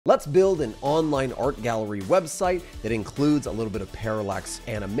Let's build an online art gallery website that includes a little bit of parallax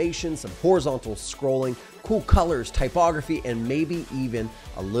animation, some horizontal scrolling, cool colors, typography, and maybe even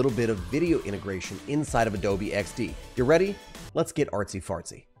a little bit of video integration inside of Adobe XD. You ready? Let's get artsy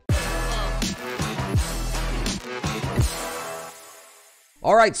fartsy.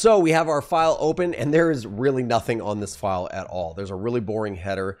 All right, so we have our file open and there is really nothing on this file at all. There's a really boring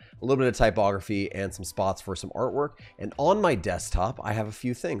header, a little bit of typography, and some spots for some artwork. And on my desktop, I have a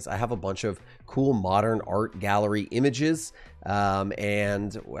few things. I have a bunch of cool modern art gallery images.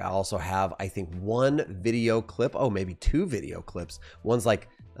 And I also have, I think, one video clip. Oh, maybe two video clips. One's like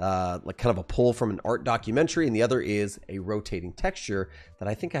kind of a pull from an art documentary, and the other is a rotating texture that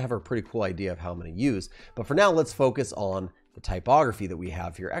I think I have a pretty cool idea of how I'm going to use. But for now, let's focus on the typography that we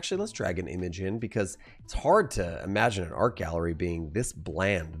have here. Actually, let's drag an image in because it's hard to imagine an art gallery being this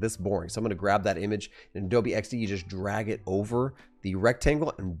bland, this boring. So I'm going to grab that image in Adobe XD. You just drag it over the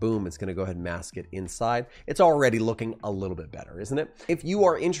rectangle and boom, it's going to go ahead and mask it inside. It's already looking a little bit better, isn't it? If you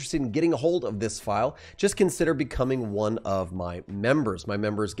are interested in getting a hold of this file, just consider becoming one of my members. My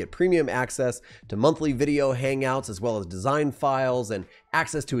members get premium access to monthly video hangouts, as well as design files and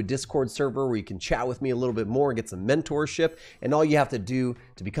access to a Discord server where you can chat with me a little bit more and get some mentorship. And all you have to do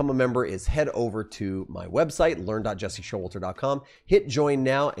to become a member is head over to my website, learn.jesseshowalter.com, hit join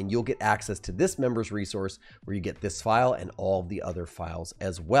now, and you'll get access to this members resource where you get this file and all of the other files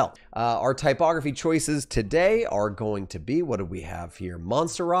as well. Our typography choices today are going to be, what do we have here?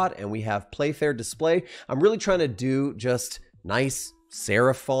 Montserrat, and we have Playfair Display. I'm really trying to do just nice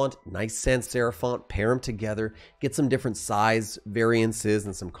serif font, nice sans serif font, pair them together, get some different size variances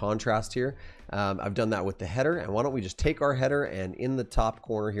and some contrast here. I've done that with the header, and why don't we just take our header, and in the top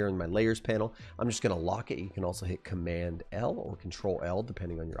corner here in my layers panel, I'm just going to lock it. You can also hit Command L or Control L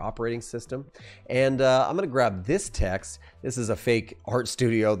depending on your operating system. And I'm going to grab this text. This is a fake art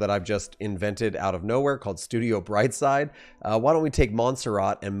studio that I've just invented out of nowhere called Studio Brightside. Why don't we take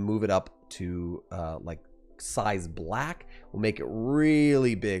Montserrat and move it up to like size black. We'll make it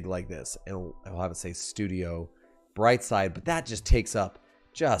really big like this, and I'll have it say Studio Brightside, but that just takes up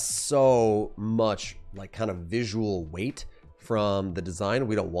just so much like kind of visual weight from the design.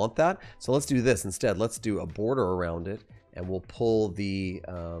 We don't want that. So let's do this instead. Let's do a border around it, and we'll pull the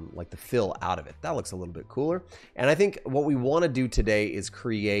like the fill out of it. That looks a little bit cooler. And I think what we want to do today is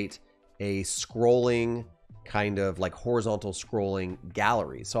create a scrolling kind of like horizontal scrolling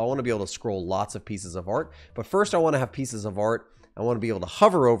gallery. So I want to be able to scroll lots of pieces of art, but first I want to have pieces of art. I want to be able to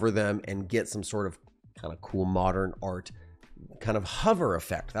hover over them and get some sort of kind of cool modern art kind of hover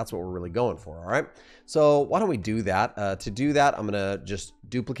effect. That's what we're really going for. All right. So why don't we do that? To do that, I'm going to just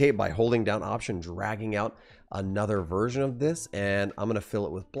duplicate by holding down Option, dragging out another version of this, and I'm going to fill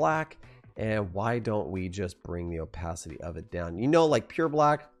it with black. And why don't we just bring the opacity of it down? You know, like pure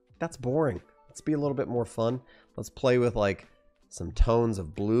black, that's boring. Let's be a little bit more fun. Let's play with like some tones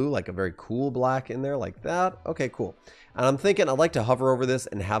of blue, like a very cool black in there like that. Okay, cool. And I'm thinking I'd like to hover over this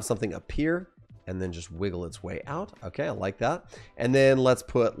and have something appear and then just wiggle its way out. Okay, I like that. And then let's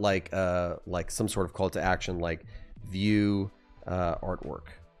put like some sort of call to action, like view artwork.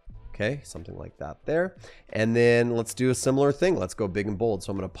 Okay, something like that there. And then let's do a similar thing. Let's go big and bold.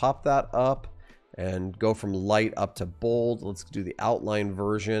 So I'm going to pop that up and go from light up to bold. Let's do the outline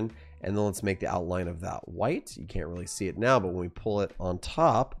version, and then let's make the outline of that white. You can't really see it now, but when we pull it on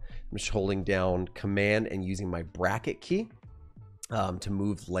top, I'm just holding down Command and using my bracket key to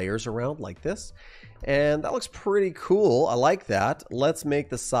move layers around like this. And that looks pretty cool. I like that. Let's make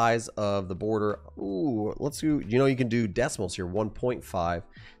the size of the border. Ooh, let's do, you know, you can do decimals here, 1.5.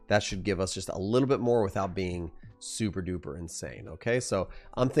 That should give us just a little bit more without being super duper insane. Okay, so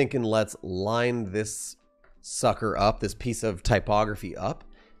I'm thinking let's line this sucker up, this piece of typography up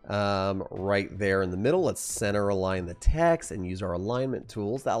right there in the middle. Let's center align the text and use our alignment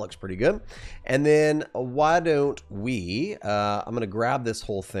tools. That looks pretty good. And then why don't we, I'm going to grab this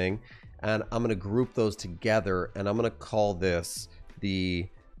whole thing and I'm going to group those together, and I'm going to call this the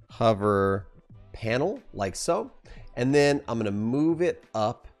hover panel, like so. And then I'm going to move it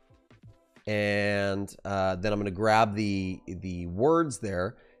up, and then I'm going to grab the words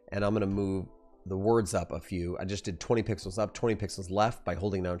there, and I'm going to move the words up a few. I just did 20 pixels up, 20 pixels left by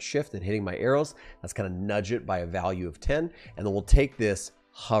holding down Shift and hitting my arrows. That's going to nudge it by a value of 10. And then we'll take this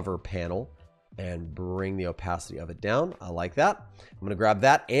hover panel and bring the opacity of it down. I like that. I'm going to grab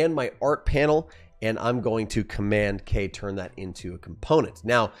that and my art panel, and I'm going to Command K, turn that into a component.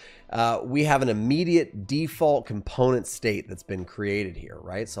 Now, we have an immediate default component state that's been created here,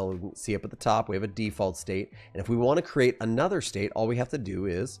 right? So we can see up at the top, we have a default state. And if we want to create another state, all we have to do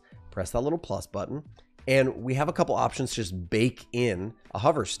is press that little plus button, And we have a couple options to just bake in a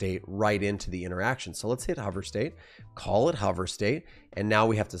hover state right into the interaction. So let's hit hover state, call it hover state, and now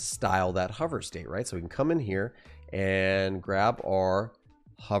we have to style that hover state, right? So we can come in here and grab our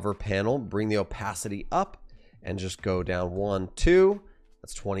hover panel, bring the opacity up, and just go down 1, 2.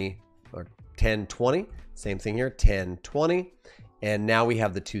 That's 20 or 10, 20. Same thing here, 10, 20. And now we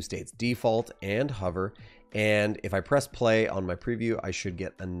have the two states, default and hover. And if I press play on my preview, I should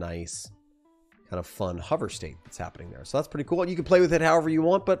get a nice kind of fun hover state that's happening there. So that's pretty cool. You can play with it however you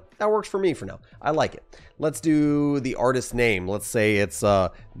want, but that works for me for now. I like it. Let's do the artist name. Let's say it's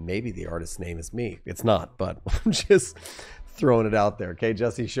maybe the artist's name is me. It's not, but I'm just throwing it out there. Okay,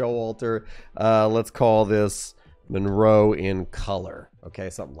 Jesse Showalter. Let's call this Monroe in color. Okay,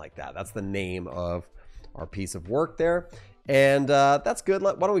 something like that. That's the name of our piece of work there. And that's good.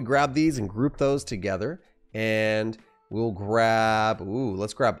 Why don't we grab these and group those together, and we'll grab,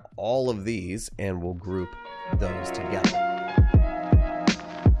 let's grab all of these and we'll group those together.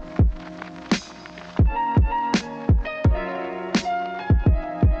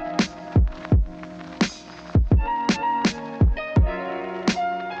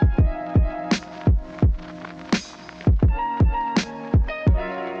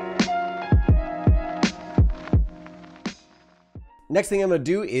 Next thing I'm going to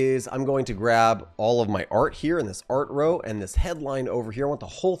do is I'm going to grab all of my art here in this art row and this headline over here. I want the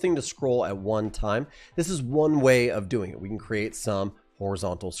whole thing to scroll at one time. This is one way of doing it. We can create some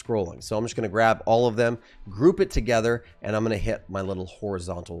horizontal scrolling. So I'm just going to grab all of them, group it together, and I'm going to hit my little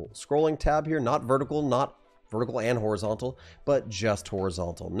horizontal scrolling tab here. Not vertical and horizontal, but just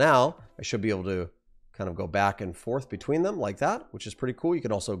horizontal. Now I should be able to kind of go back and forth between them like that, which is pretty cool. You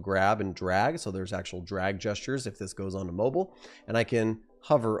can also grab and drag. So there's actual drag gestures if this goes onto mobile, and I can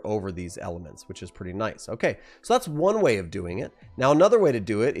hover over these elements, which is pretty nice. Okay, so that's one way of doing it. Now, another way to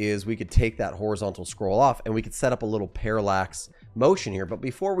do it is we could take that horizontal scroll off and we could set up a little parallax motion here. But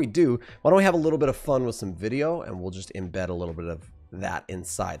before we do, why don't we have a little bit of fun with some video, and we'll just embed a little bit of that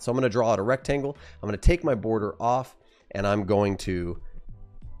inside. So I'm going to draw out a rectangle. I'm going to take my border off, and I'm going to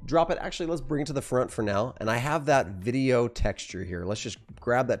drop it. Actually, let's bring it to the front for now. And I have that video texture here. Let's just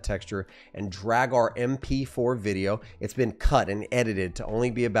grab that texture and drag our MP4 video. It's been cut and edited to only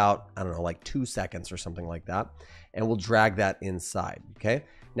be about, I don't know, like 2 seconds or something like that. And we'll drag that inside. Okay.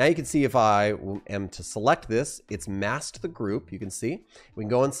 Now you can see if I am to select this, it's masked the group. You can see we can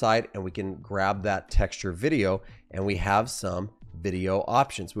go inside and we can grab that texture video, and we have some video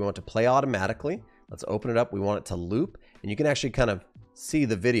options. We want it to play automatically. Let's open it up. We want it to loop, and you can actually kind of see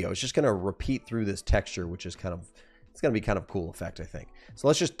the video. It's just going to repeat through this texture, which is kind of, it's going to be kind of cool effect, I think. So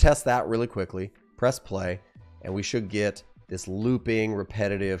let's just test that really quickly. Press play, and we should get this looping,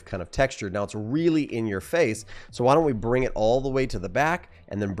 repetitive kind of texture. Now it's really in your face. So why don't we bring it all the way to the back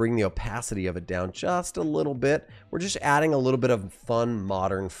and then bring the opacity of it down just a little bit. We're just adding a little bit of fun,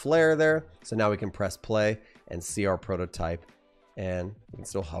 modern flair there. So now we can press play and see our prototype, and we can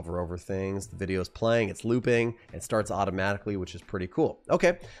still hover over things. The video is playing, it's looping, it starts automatically, which is pretty cool.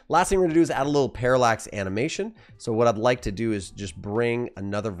 Okay, last thing we're gonna do is add a little parallax animation. So what I'd like to do is just bring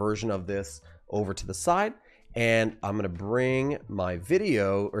another version of this over to the side, and I'm gonna bring my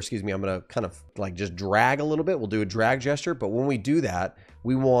video, or excuse me, I'm gonna kind of like just drag a little bit. We'll do a drag gesture, but when we do that,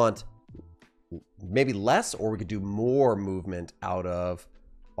 we want maybe less, or we could do more movement out of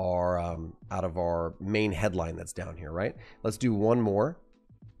our main headline that's down here, right? Let's do one more,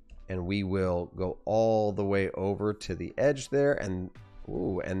 and we will go all the way over to the edge there, and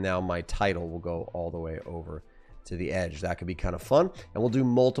now my title will go all the way over to the edge. That could be kind of fun, and we'll do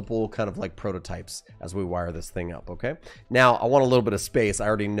multiple kind of like prototypes as we wire this thing up. Okay, now I want a little bit of space. I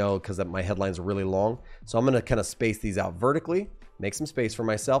already know because my headlines are really long, so I'm going to kind of space these out vertically. Make some space for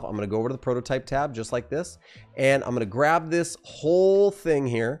myself. I'm going to go over to the prototype tab just like this, and I'm going to grab this whole thing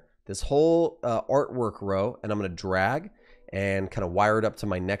here, this whole artwork row, and I'm going to drag and kind of wire it up to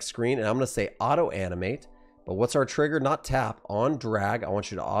my next screen, and I'm going to say auto animate. But what's our trigger? Not tap, on drag. I want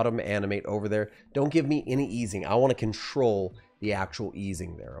you to auto animate over there. Don't give me any easing. I want to control the actual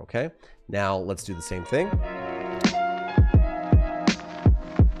easing there. Okay, now let's do the same thing.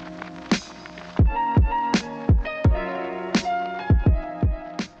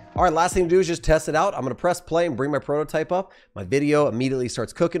 All right, last thing to do is just test it out. I'm going to press play and bring my prototype up. My video immediately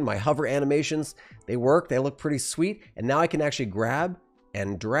starts cooking. My hover animations, they work. They look pretty sweet. And now I can actually grab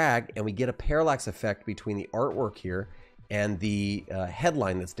and drag, and we get a parallax effect between the artwork here and the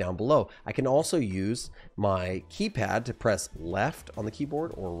headline that's down below. I can also use my keypad to press left on the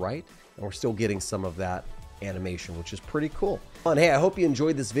keyboard or right, and we're still getting some of that animation, which is pretty cool. And hey, I hope you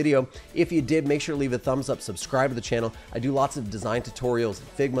enjoyed this video. If you did, make sure to leave a thumbs up, subscribe to the channel. I do lots of design tutorials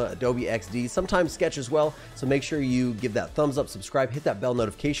in Figma, Adobe XD, sometimes Sketch as well. So make sure you give that thumbs up, subscribe, hit that bell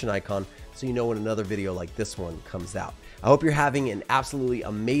notification icon so you know when another video like this one comes out. I hope you're having an absolutely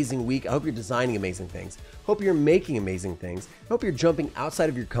amazing week. I hope you're designing amazing things. Hope you're making amazing things. I hope you're jumping outside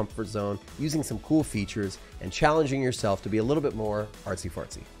of your comfort zone, using some cool features, and challenging yourself to be a little bit more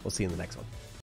artsy-fartsy. We'll see you in the next one.